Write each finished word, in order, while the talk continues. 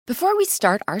Before we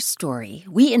start our story,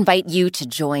 we invite you to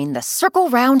join the Circle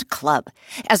Round Club.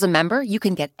 As a member, you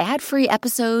can get ad-free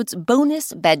episodes,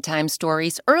 bonus bedtime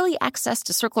stories, early access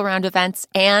to Circle Round events,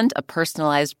 and a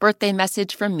personalized birthday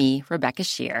message from me, Rebecca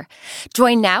Shear.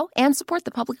 Join now and support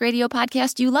the public radio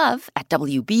podcast you love at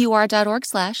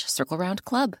wbur.org/Circle Round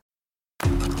Club.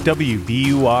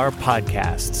 WBUR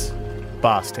Podcasts,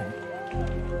 Boston.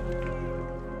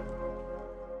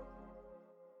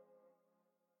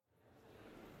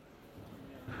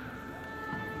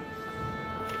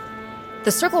 The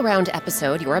Circle Round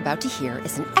episode you're about to hear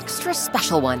is an extra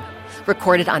special one,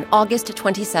 recorded on August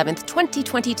 27th,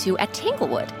 2022 at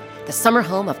Tanglewood, the summer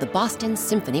home of the Boston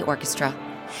Symphony Orchestra.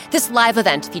 This live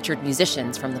event featured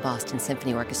musicians from the Boston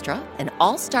Symphony Orchestra, an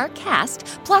all-star cast,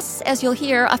 plus, as you'll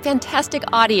hear, a fantastic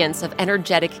audience of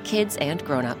energetic kids and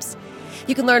grown-ups.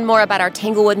 You can learn more about our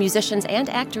Tanglewood musicians and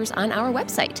actors on our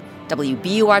website,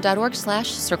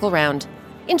 wbur.org/Circle Round.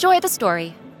 Enjoy the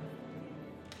story.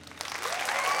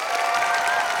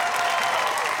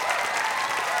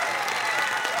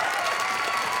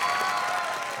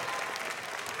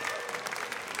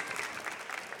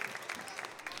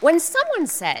 When someone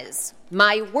says,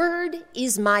 "My word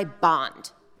is my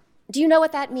bond," do you know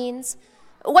what that means?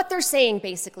 What they're saying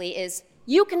basically is,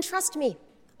 you can trust me.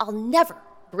 I'll never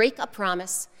break a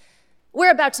promise. We're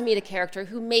about to meet a character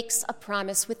who makes a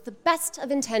promise with the best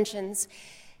of intentions.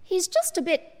 He's just a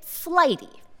bit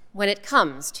flighty when it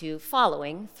comes to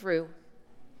following through.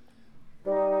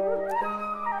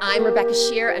 I'm Rebecca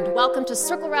Shear, and welcome to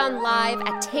Circle Round Live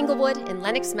at Tanglewood in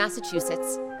Lenox,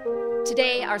 Massachusetts.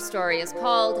 Today, our story is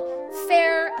called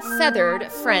Fair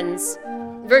Feathered Friends.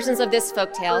 Versions of this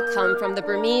folktale come from the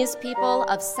Burmese people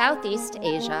of Southeast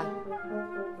Asia.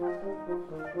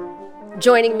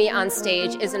 Joining me on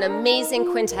stage is an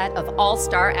amazing quintet of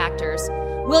all-star actors: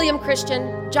 William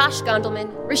Christian, Josh Gondelman,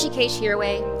 Rishikesh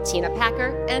Hirway, Tina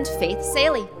Packer, and Faith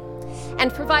Saley.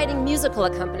 And providing musical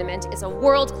accompaniment is a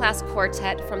world-class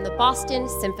quartet from the Boston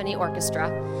Symphony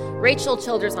Orchestra: Rachel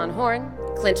Childers on horn,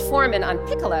 Clint Foreman on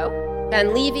piccolo,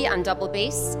 Ben Levy on double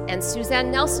bass, and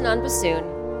Suzanne Nelson on bassoon.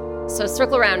 So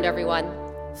circle around, everyone,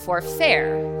 for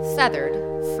Fair Feathered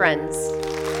Friends.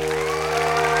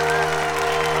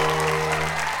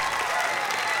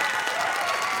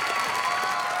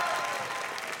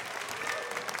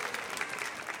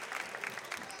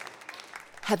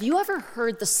 Have you ever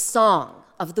heard the song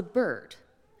of the bird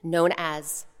known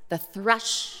as the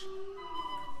thrush?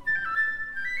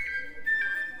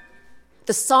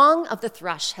 The song of the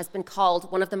thrush has been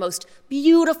called one of the most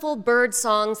beautiful bird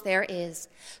songs there is,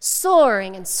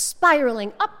 soaring and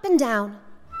spiraling up and down.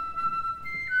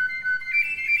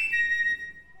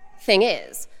 Thing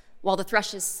is, while the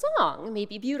thrush's song may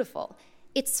be beautiful,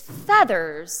 its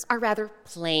feathers are rather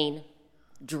plain,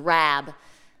 drab.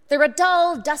 They're a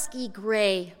dull, dusky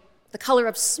gray, the color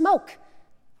of smoke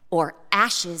or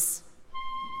ashes.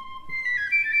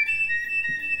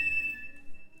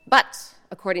 But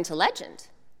according to legend,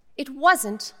 it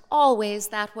wasn't always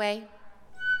that way.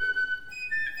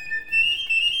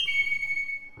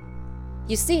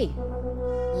 You see,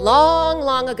 long,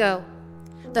 long ago,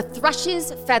 the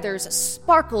thrush's feathers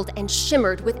sparkled and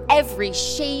shimmered with every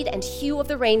shade and hue of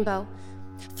the rainbow.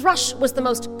 Thrush was the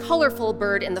most colorful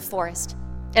bird in the forest,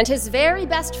 and his very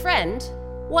best friend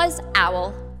was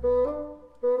Owl.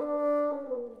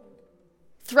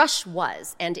 Thrush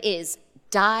was and is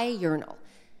diurnal,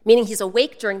 meaning he's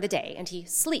awake during the day and he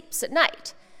sleeps at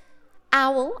night.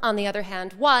 Owl, on the other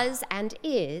hand, was and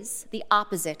is the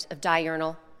opposite of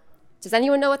diurnal. Does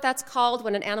anyone know what that's called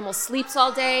when an animal sleeps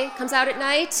all day, comes out at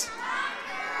night?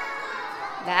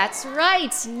 That's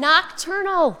right,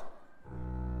 nocturnal.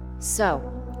 So,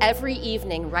 every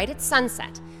evening, right at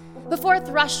sunset, before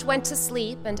Thrush went to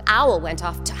sleep and Owl went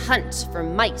off to hunt for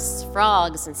mice,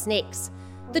 frogs, and snakes,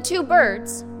 the two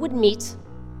birds would meet.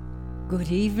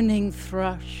 Good evening,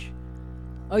 Thrush.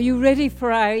 Are you ready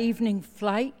for our evening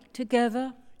flight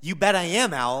together? You bet I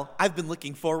am, Owl. I've been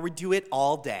looking forward to it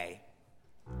all day.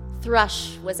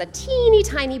 Thrush was a teeny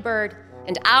tiny bird,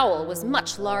 and Owl was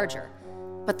much larger.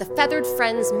 But the feathered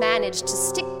friends managed to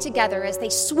stick together as they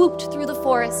swooped through the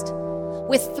forest,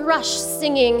 with Thrush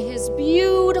singing his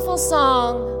beautiful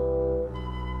song,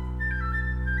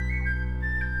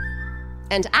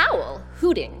 and Owl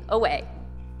hooting away.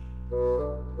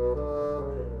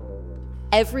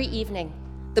 Every evening,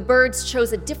 the birds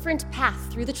chose a different path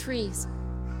through the trees,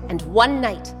 and one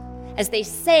night, as they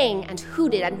sang and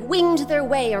hooted and winged their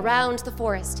way around the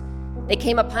forest, they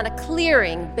came upon a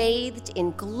clearing bathed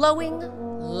in glowing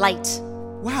light.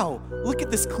 Wow, look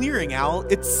at this clearing, Owl.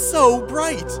 It's so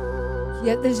bright.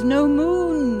 Yet there's no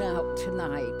moon out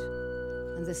tonight,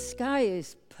 and the sky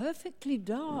is perfectly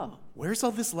dark. Where's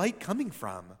all this light coming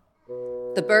from?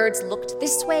 The birds looked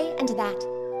this way and that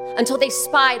until they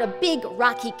spied a big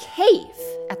rocky cave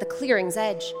at the clearing's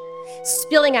edge.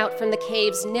 Spilling out from the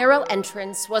cave's narrow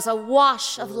entrance was a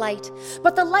wash of light,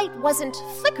 but the light wasn't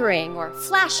flickering or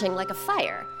flashing like a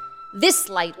fire. This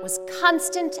light was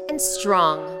constant and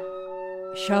strong.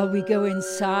 Shall we go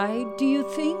inside, do you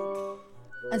think?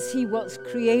 And see what's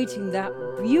creating that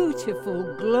beautiful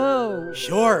glow?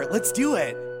 Sure, let's do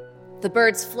it. The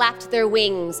birds flapped their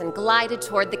wings and glided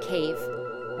toward the cave.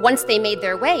 Once they made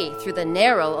their way through the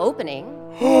narrow opening,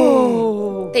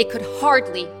 they could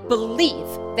hardly believe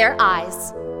their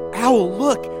eyes. Owl,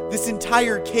 look! This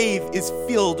entire cave is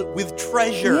filled with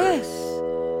treasure. Yes,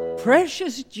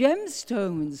 precious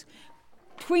gemstones,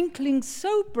 twinkling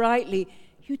so brightly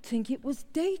you'd think it was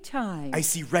daytime. I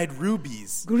see red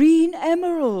rubies, green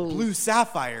emeralds, blue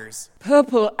sapphires,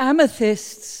 purple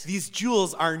amethysts. These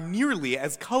jewels are nearly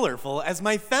as colorful as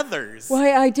my feathers.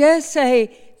 Why, I dare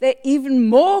say they're even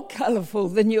more colorful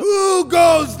than your... Who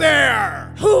goes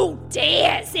there? Who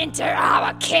dares enter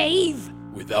our cave?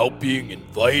 Without being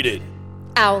invited.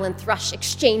 Owl and Thrush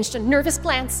exchanged a nervous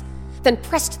glance, then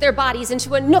pressed their bodies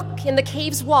into a nook in the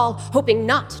cave's wall, hoping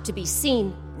not to be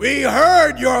seen. We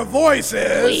heard your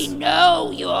voices. We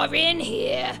know you're in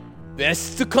here.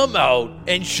 Best to come out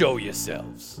and show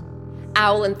yourselves.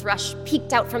 Owl and Thrush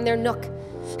peeked out from their nook,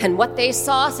 and what they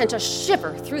saw sent a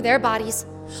shiver through their bodies.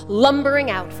 Lumbering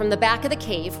out from the back of the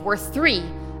cave were 3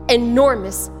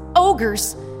 enormous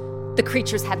ogres. The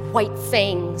creatures had white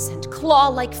fangs and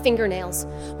claw-like fingernails,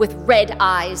 with red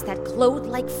eyes that glowed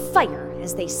like fire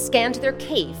as they scanned their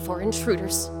cave for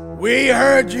intruders. We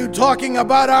heard you talking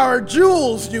about our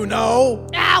jewels, you know.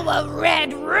 Our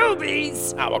red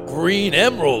rubies. Our green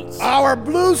emeralds. Our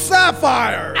blue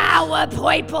sapphires. Our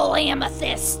purple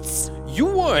amethysts. You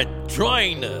weren't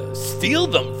trying to steal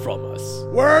them from us.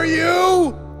 Were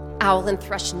you? Owl and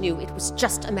Thrush knew it was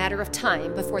just a matter of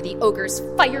time before the ogre's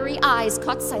fiery eyes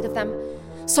caught sight of them.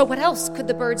 So what else could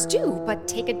the birds do but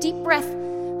take a deep breath,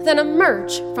 then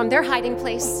emerge from their hiding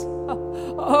place?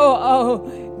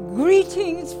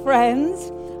 Greetings,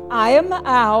 friends. I am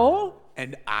Owl.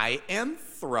 And I am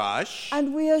Thrush.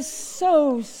 And we are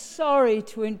so sorry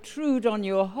to intrude on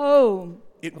your home.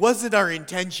 It wasn't our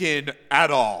intention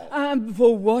at all.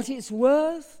 For what it's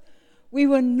worth, we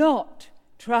were not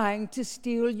trying to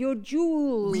steal your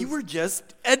jewels. We were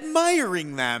just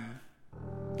admiring them.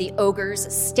 The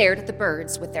ogres stared at the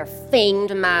birds with their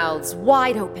fanged mouths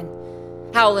wide open.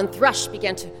 Owl and Thrush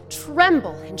began to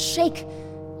tremble and shake.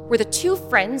 Were the 2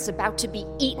 friends about to be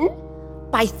eaten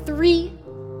by 3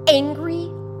 angry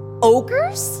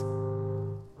ogres?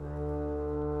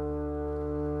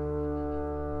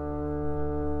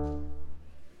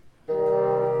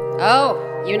 Oh,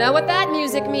 you know what that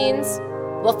music means.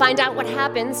 We'll find out what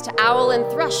happens to Owl and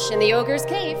Thrush in the ogre's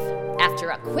cave after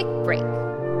a quick break.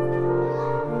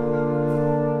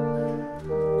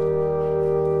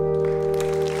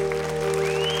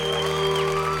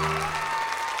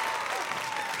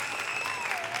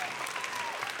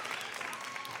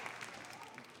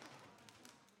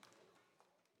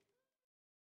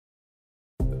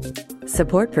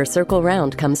 Support for Circle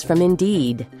Round comes from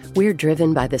Indeed. We're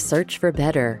driven by the search for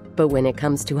better. But when it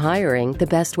comes to hiring, the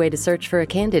best way to search for a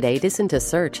candidate isn't to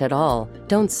search at all.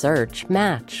 Don't search,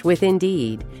 match with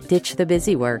Indeed. Ditch the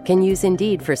busy work and use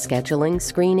Indeed for scheduling,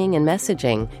 screening, and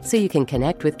messaging so you can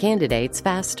connect with candidates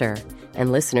faster.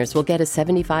 And listeners will get a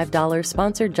 $75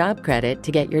 sponsored job credit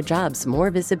to get your jobs more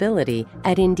visibility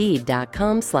at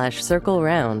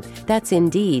Indeed.com/CircleRound. That's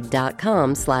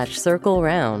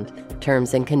Indeed.com/CircleRound.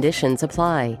 Terms and conditions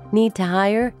apply. Need to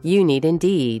hire? You need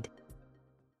Indeed.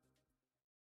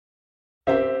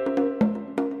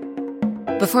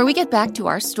 Before we get back to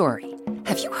our story,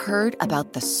 have you heard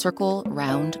about the Circle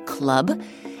Round Club?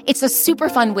 It's a super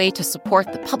fun way to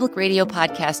support the public radio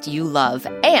podcast you love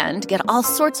and get all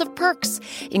sorts of perks,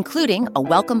 including a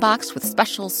welcome box with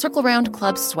special Circle Round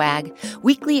Club swag,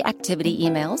 weekly activity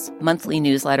emails, monthly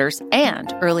newsletters,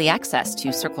 and early access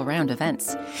to Circle Round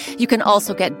events. You can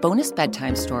also get bonus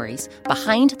bedtime stories,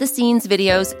 behind-the-scenes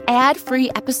videos, ad-free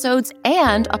episodes,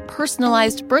 and a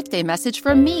personalized birthday message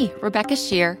from me, Rebecca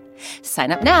Shear.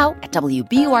 Sign up now at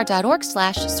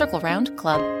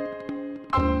wbur.org/circleroundclub.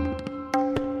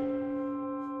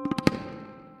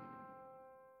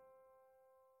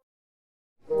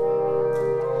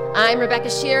 I'm Rebecca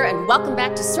Shear, and welcome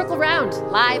back to Circle Round,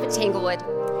 live at Tanglewood.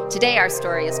 Today our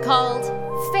story is called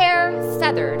Fair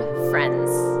Feathered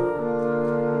Friends.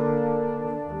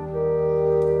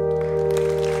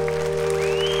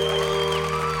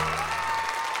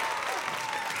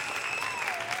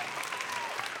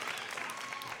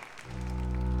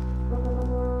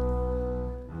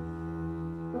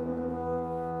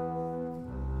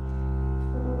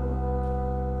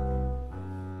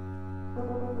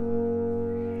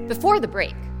 Before the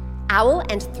break, Owl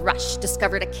and Thrush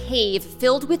discovered a cave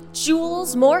filled with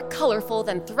jewels more colorful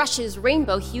than Thrush's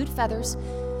rainbow-hued feathers.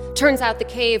 Turns out the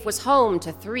cave was home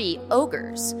to 3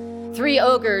 ogres. 3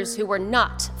 ogres who were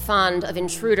not fond of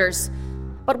intruders.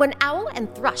 But when Owl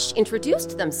and Thrush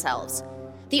introduced themselves,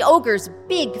 the ogres'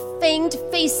 big fanged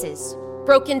faces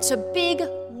broke into big,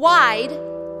 wide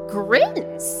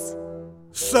grins.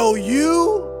 So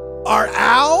you are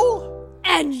Owl?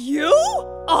 And you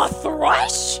are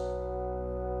Thrush?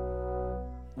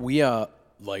 We are,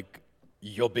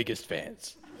 your biggest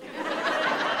fans.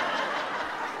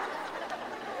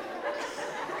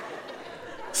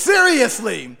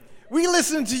 Seriously, we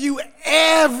listen to you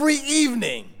every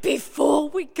evening. Before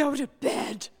we go to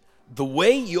bed. The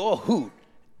way your hoot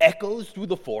echoes through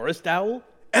the forest, Owl.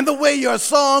 And the way your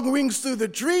song rings through the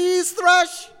trees,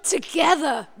 Thrush.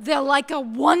 Together, they're like a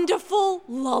wonderful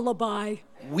lullaby.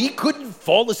 We couldn't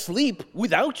fall asleep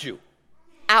without you.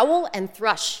 Owl and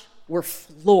Thrush were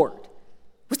floored.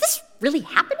 Was this really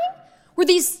happening? Were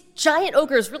these giant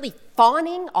ogres really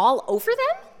fawning all over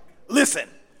them? Listen,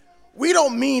 we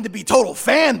don't mean to be total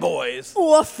fanboys.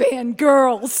 Or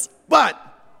fangirls. But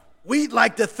we'd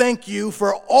like to thank you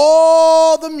for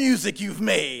all the music you've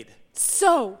made.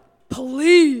 So,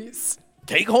 please.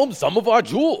 Take home some of our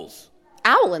jewels.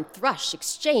 Owl and Thrush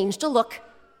exchanged a look.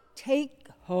 Take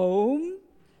home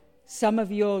some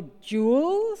of your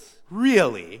jewels?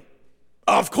 Really?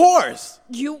 Of course.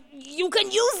 You can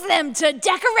use them to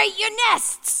decorate your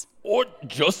nests. Or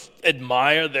just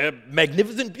admire their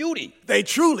magnificent beauty. They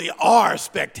truly are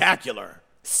spectacular.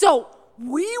 So,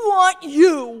 we want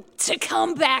you to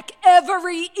come back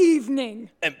every evening.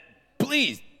 And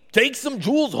please, take some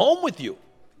jewels home with you.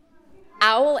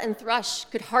 Owl and Thrush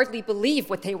could hardly believe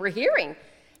what they were hearing.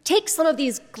 Take some of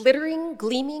these glittering,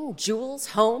 gleaming jewels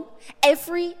home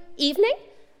every evening?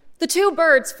 The 2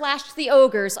 birds flashed the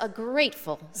ogres a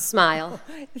grateful smile.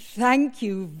 Thank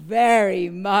you very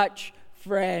much,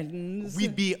 friends.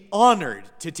 We'd be honored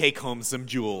to take home some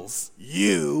jewels.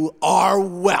 You are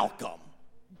welcome.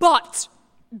 But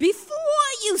before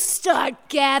you start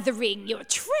gathering your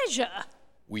treasure,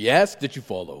 We ask that you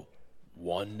follow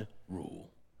one rule.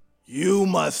 You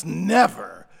must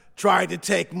never try to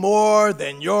take more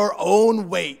than your own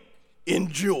weight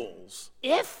in jewels.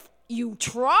 if you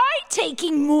try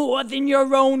taking more than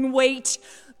your own weight,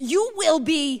 you will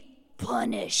be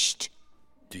punished.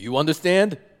 Do you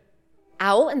understand?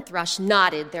 Owl and Thrush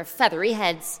nodded their feathery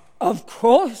heads. Of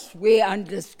course we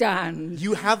understand.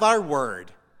 You have our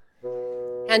word.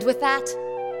 And with that,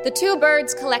 the 2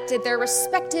 birds collected their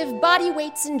respective body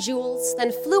weights and jewels,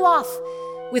 then flew off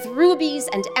with rubies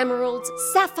and emeralds,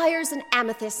 sapphires and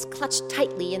amethysts clutched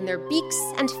tightly in their beaks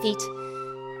and feet.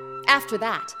 After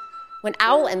that, when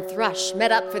Owl and Thrush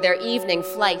met up for their evening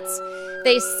flights,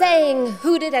 they sang,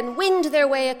 hooted, and winged their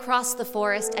way across the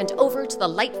forest and over to the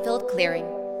light-filled clearing.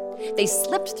 They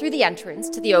slipped through the entrance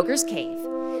to the ogre's cave,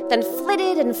 then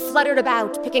flitted and fluttered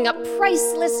about, picking up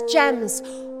priceless gems,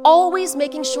 always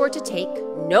making sure to take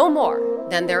no more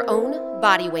than their own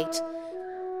body weight.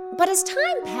 But as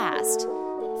time passed,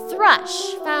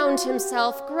 Thrush found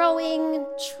himself growing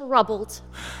troubled.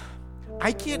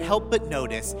 I can't help but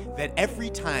notice that every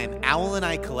time Owl and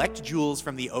I collect jewels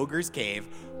from the ogre's cave,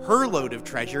 her load of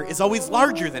treasure is always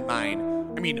larger than mine.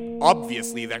 I mean,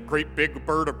 obviously that great big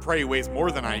bird of prey weighs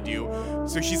more than I do,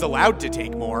 so she's allowed to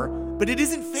take more. But it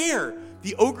isn't fair.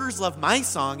 The ogres love my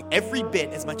song every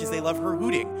bit as much as they love her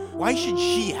hooting. Why should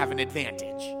she have an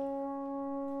advantage?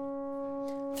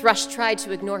 Thrush tried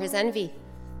to ignore his envy,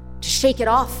 to shake it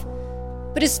off,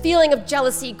 but his feeling of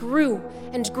jealousy grew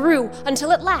and grew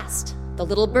until at last the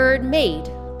little bird made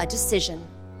a decision.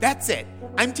 That's it.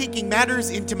 I'm taking matters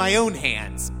into my own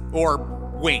hands, or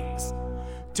wings.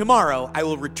 Tomorrow, I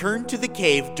will return to the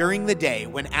cave during the day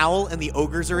when Owl and the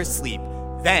ogres are asleep.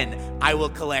 Then, I will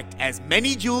collect as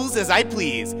many jewels as I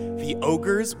please. The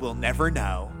ogres will never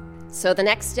know. So the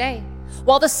next day,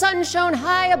 while the sun shone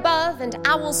high above and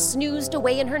Owl snoozed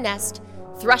away in her nest,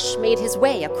 Thrush made his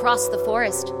way across the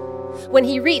forest. When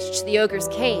he reached the ogre's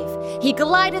cave, he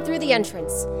glided through the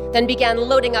entrance, then began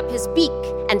loading up his beak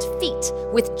and feet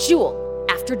with jewel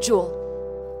after jewel.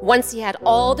 Once he had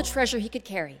all the treasure he could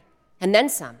carry, and then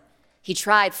some, he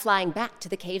tried flying back to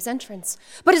the cave's entrance.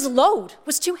 But his load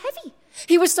was too heavy.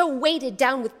 He was so weighted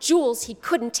down with jewels he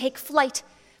couldn't take flight.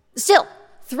 Still,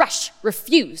 Thrush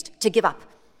refused to give up.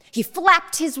 He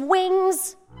flapped his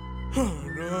wings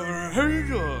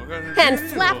and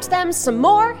flapped them some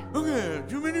more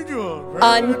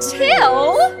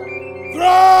until...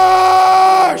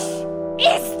 Thrush!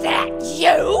 Is that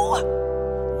you?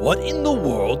 What in the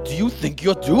world do you think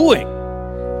you're doing?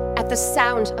 At the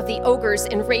sound of the ogre's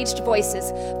enraged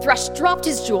voices, Thrush dropped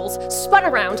his jewels, spun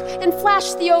around, and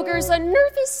flashed the ogres a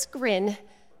nervous grin.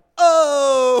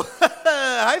 Oh,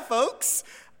 hi, folks.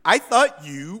 I thought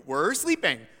you were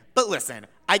sleeping. But listen,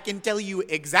 I can tell you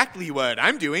exactly what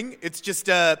I'm doing. It's just,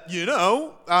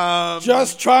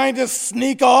 Just trying to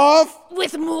sneak off?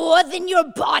 With more than your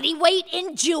body weight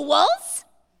in jewels?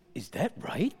 Is that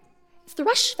right?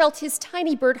 Thrush felt his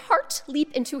tiny bird heart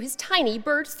leap into his tiny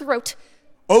bird throat.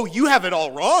 Oh, you have it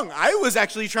all wrong. I was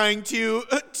actually trying to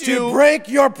break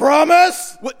your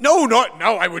promise? What? No,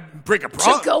 I would break a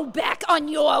promise. To go back on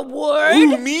your word?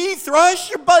 Who, me, Thrush?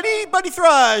 Your buddy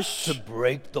Thrush. To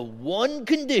break the one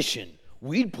condition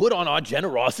we'd put on our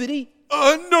generosity?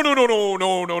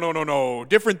 No.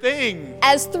 Different thing.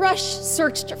 As Thrush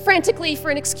searched frantically for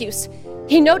an excuse,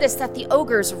 he noticed that the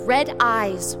ogre's red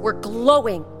eyes were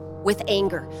glowing with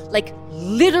anger, like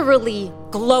literally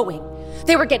glowing.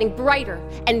 They were getting brighter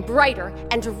and brighter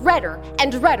and redder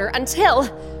until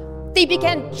they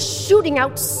began shooting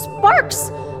out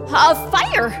sparks of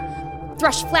fire.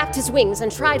 Thrush flapped his wings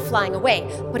and tried flying away,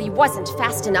 but he wasn't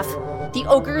fast enough. The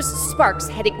ogre's sparks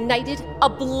had ignited a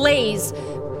blaze.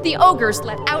 The ogres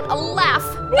let out a laugh.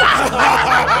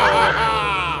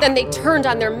 Then they turned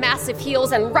on their massive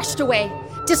heels and rushed away,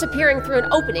 disappearing through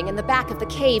an opening in the back of the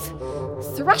cave.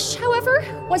 Thrush, however,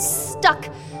 was stuck.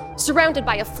 Surrounded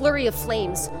by a flurry of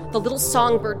flames, the little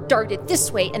songbird darted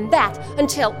this way and that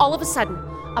until, all of a sudden,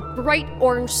 a bright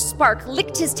orange spark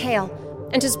licked his tail,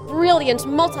 and his brilliant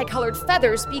multicolored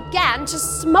feathers began to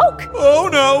smoke. Oh,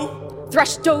 no!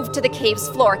 Thrush dove to the cave's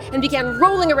floor and began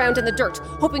rolling around in the dirt,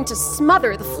 hoping to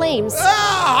smother the flames.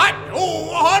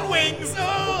 Hot wings!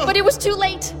 Oh. But it was too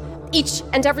late. Each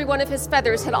and every one of his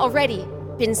feathers had already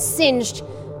been singed,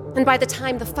 and by the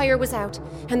time the fire was out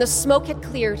and the smoke had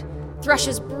cleared,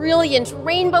 Thrush's brilliant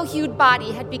rainbow-hued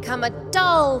body had become a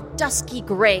dull, dusky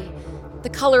gray, the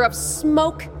color of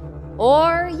smoke,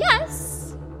 or,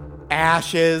 yes,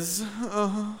 ashes.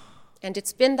 And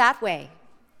it's been that way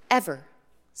ever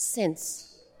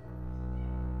since.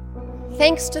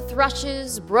 Thanks to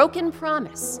Thrush's broken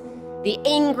promise, the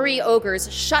angry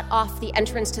ogres shut off the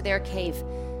entrance to their cave,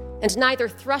 and neither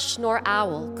Thrush nor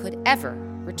Owl could ever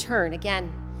return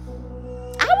again.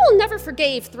 Owl never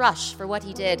forgave Thrush for what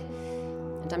he did,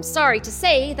 and I'm sorry to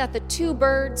say that the two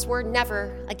birds were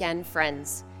never again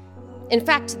friends. In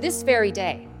fact, this very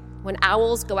day, when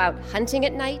owls go out hunting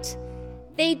at night,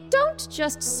 they don't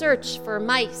just search for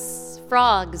mice,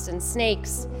 frogs, and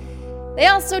snakes. They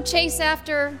also chase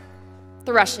after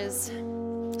thrushes.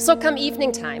 So come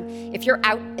evening time, if you're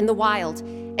out in the wild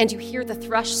and you hear the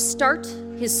thrush start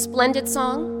his splendid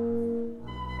song,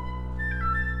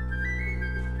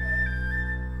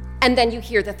 and then you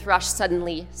hear the thrush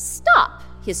suddenly stop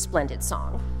his splendid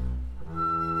song,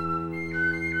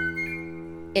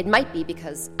 it might be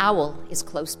because Owl is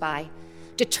close by,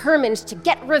 determined to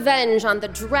get revenge on the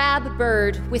drab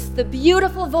bird with the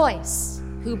beautiful voice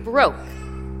who broke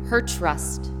her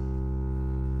trust.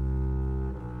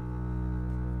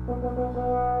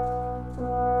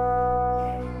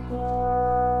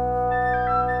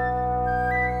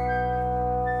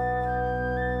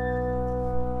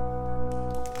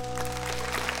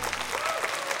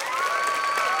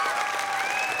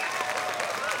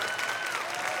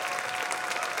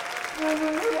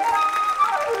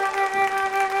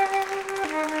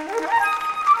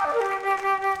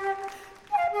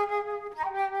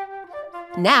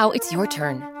 Now it's your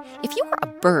turn. If you were a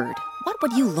bird, what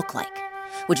would you look like?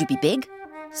 Would you be big?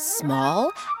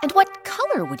 Small? And what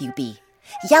color would you be?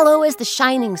 Yellow as the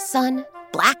shining sun?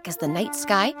 Black as the night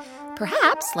sky?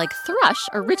 Perhaps, like Thrush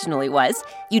originally was,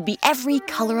 you'd be every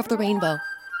color of the rainbow.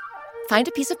 Find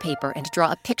a piece of paper and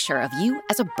draw a picture of you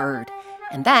as a bird.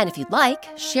 And then, if you'd like,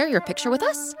 share your picture with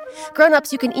us.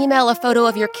 Grown-ups, you can email a photo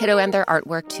of your kiddo and their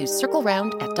artwork to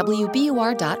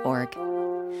circleround@wbur.org.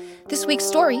 This week's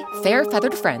story, Fair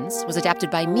Feathered Friends, was adapted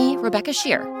by me, Rebecca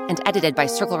Shear, and edited by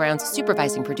Circle Round's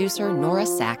supervising producer, Nora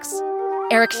Sachs.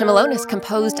 Eric Shimalonis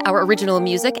composed our original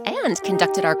music and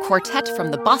conducted our quartet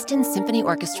from the Boston Symphony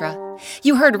Orchestra.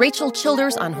 You heard Rachel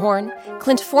Childers on horn,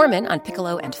 Clint Foreman on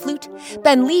piccolo and flute,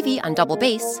 Ben Levy on double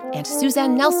bass, and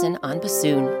Suzanne Nelson on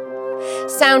bassoon.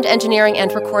 Sound engineering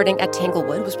and recording at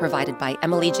Tanglewood was provided by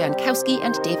Emily Jankowski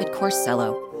and David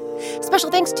Corsello. Special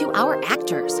thanks to our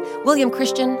actors, William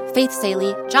Christian, Faith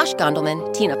Saley, Josh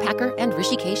Gondelman, Tina Packer, and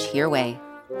Rishikesh Hirway.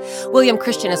 William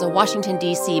Christian is a Washington,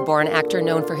 D.C.-born actor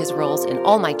known for his roles in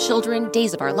All My Children,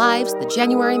 Days of Our Lives, The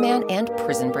January Man, and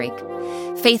Prison Break.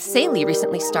 Faith Saley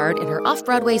recently starred in her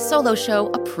off-Broadway solo show,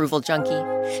 Approval Junkie.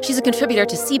 She's a contributor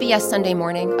to CBS Sunday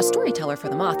Morning, a storyteller for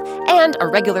The Moth, and a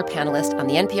regular panelist on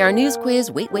the NPR News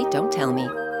quiz, Wait, Wait, Don't Tell Me.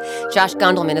 Josh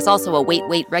Gondelman is also a Wait,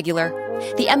 Wait regular.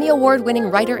 The Emmy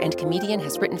Award-winning writer and comedian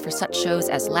has written for such shows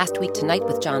as Last Week Tonight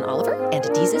with John Oliver and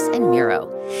Deezus and Miro.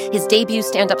 His debut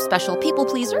stand-up special, People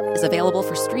Pleaser, is available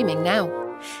for streaming now.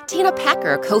 Tina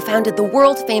Packer co-founded the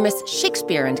world-famous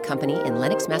Shakespeare and Company in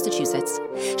Lenox, Massachusetts.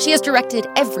 She has directed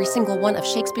every single one of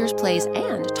Shakespeare's plays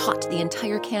and taught the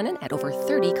entire canon at over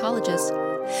 30 colleges.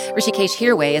 Rishikesh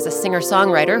Hirway is a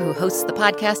singer-songwriter who hosts the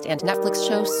podcast and Netflix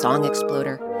show Song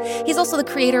Exploder. He's also the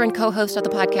creator and co-host of the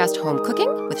podcast Home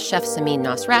Cooking with Chef Samin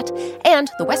Nosrat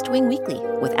and The West Wing Weekly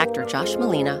with actor Josh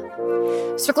Malina.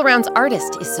 Circle Round's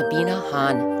artist is Sabina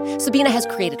Hahn. Sabina has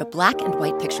created a black and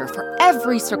white picture for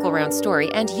every Circle Round story,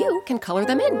 and you can color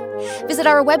them in. Visit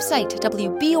our website,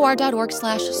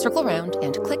 wbur.org/circleround,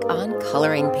 and click on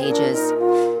Coloring Pages.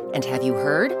 And have you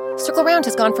heard? Circle Round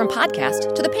has gone from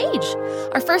podcast to the page.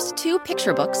 Our first 2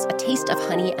 picture books, A Taste of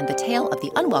Honey and The Tale of the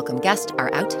Unwelcome Guest,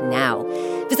 are out now.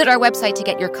 Visit our website to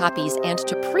get your copies and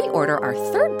to pre-order our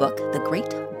 3rd book, The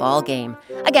Great Ball Game.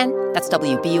 Again, that's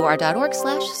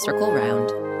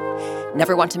wbur.org/circleround.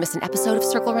 Never want to miss an episode of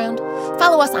Circle Round?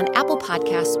 Follow us on Apple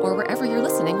Podcasts or wherever you're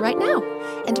listening right now.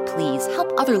 And please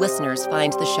help other listeners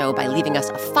find the show by leaving us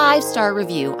a 5-star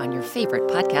review on your favorite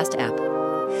podcast app.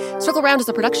 Circle Round is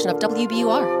a production of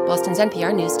WBUR, Boston's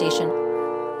NPR news station.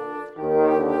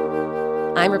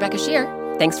 I'm Rebecca Shear.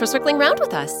 Thanks for circling round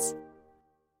with us.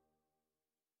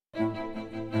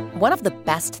 One of the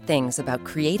best things about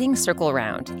creating Circle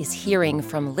Round is hearing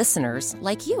from listeners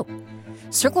like you.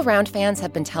 Circle Round fans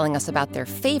have been telling us about their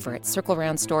favorite Circle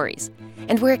Round stories,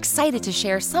 and we're excited to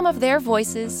share some of their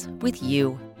voices with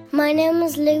you. My name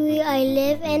is Louie. I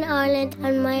live in Ireland,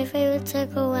 and my favorite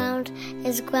Circle Round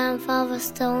is Grandfather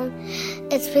Stone.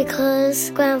 It's because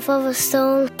Grandfather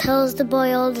Stone tells the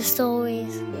boy all the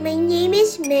stories. My name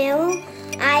is Mel.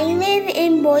 I live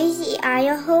in Boise,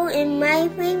 Idaho, and my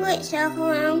favorite Circle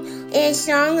Round is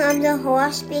Song of the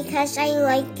Horse because I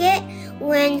like it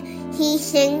when he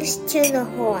sings to the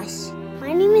horse.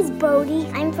 My name is Bodie.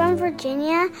 I'm from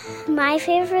Virginia. My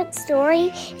favorite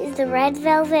story is the Red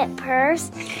Velvet Purse,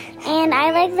 and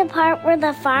I like the part where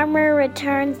the farmer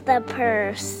returns the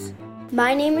purse.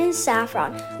 My name is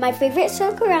Saffron. My favorite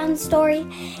Circle Round story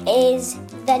is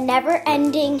The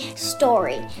Never-Ending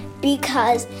Story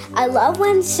because I love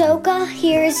when Soka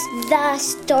hears the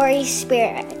story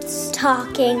spirits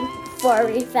talking for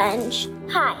revenge.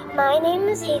 Hi, my name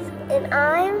is Hazel, and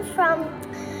I'm from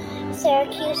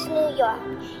Syracuse, New York.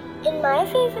 And my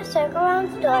favorite Circle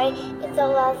Round story is the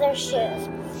leather shoes.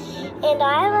 And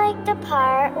I like the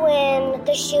part when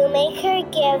the shoemaker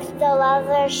gives the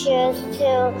leather shoes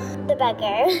to the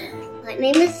beggar. My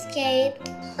name is Gabe.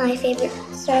 My favorite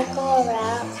Circle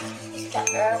Round is the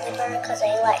early bird because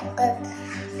I like when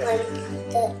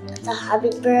the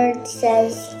hummingbird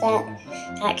says that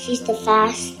she's the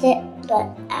fastest, but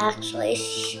actually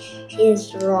she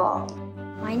is wrong.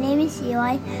 My name is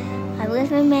Eli. I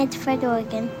live in Medford,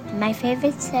 Oregon. My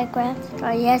favorite Circle Round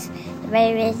story is The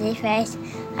Very Busy Face.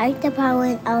 I like the part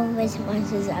when Elvis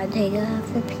monsters are taking off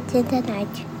for pizza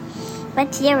tonight.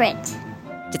 Let's hear it.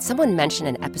 Did someone mention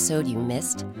an episode you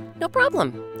missed? No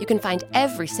problem. You can find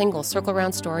every single Circle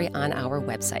Round story on our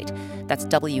website. That's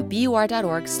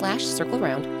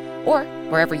wbur.org/circleround, or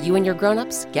wherever you and your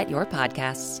grown-ups get your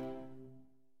podcasts.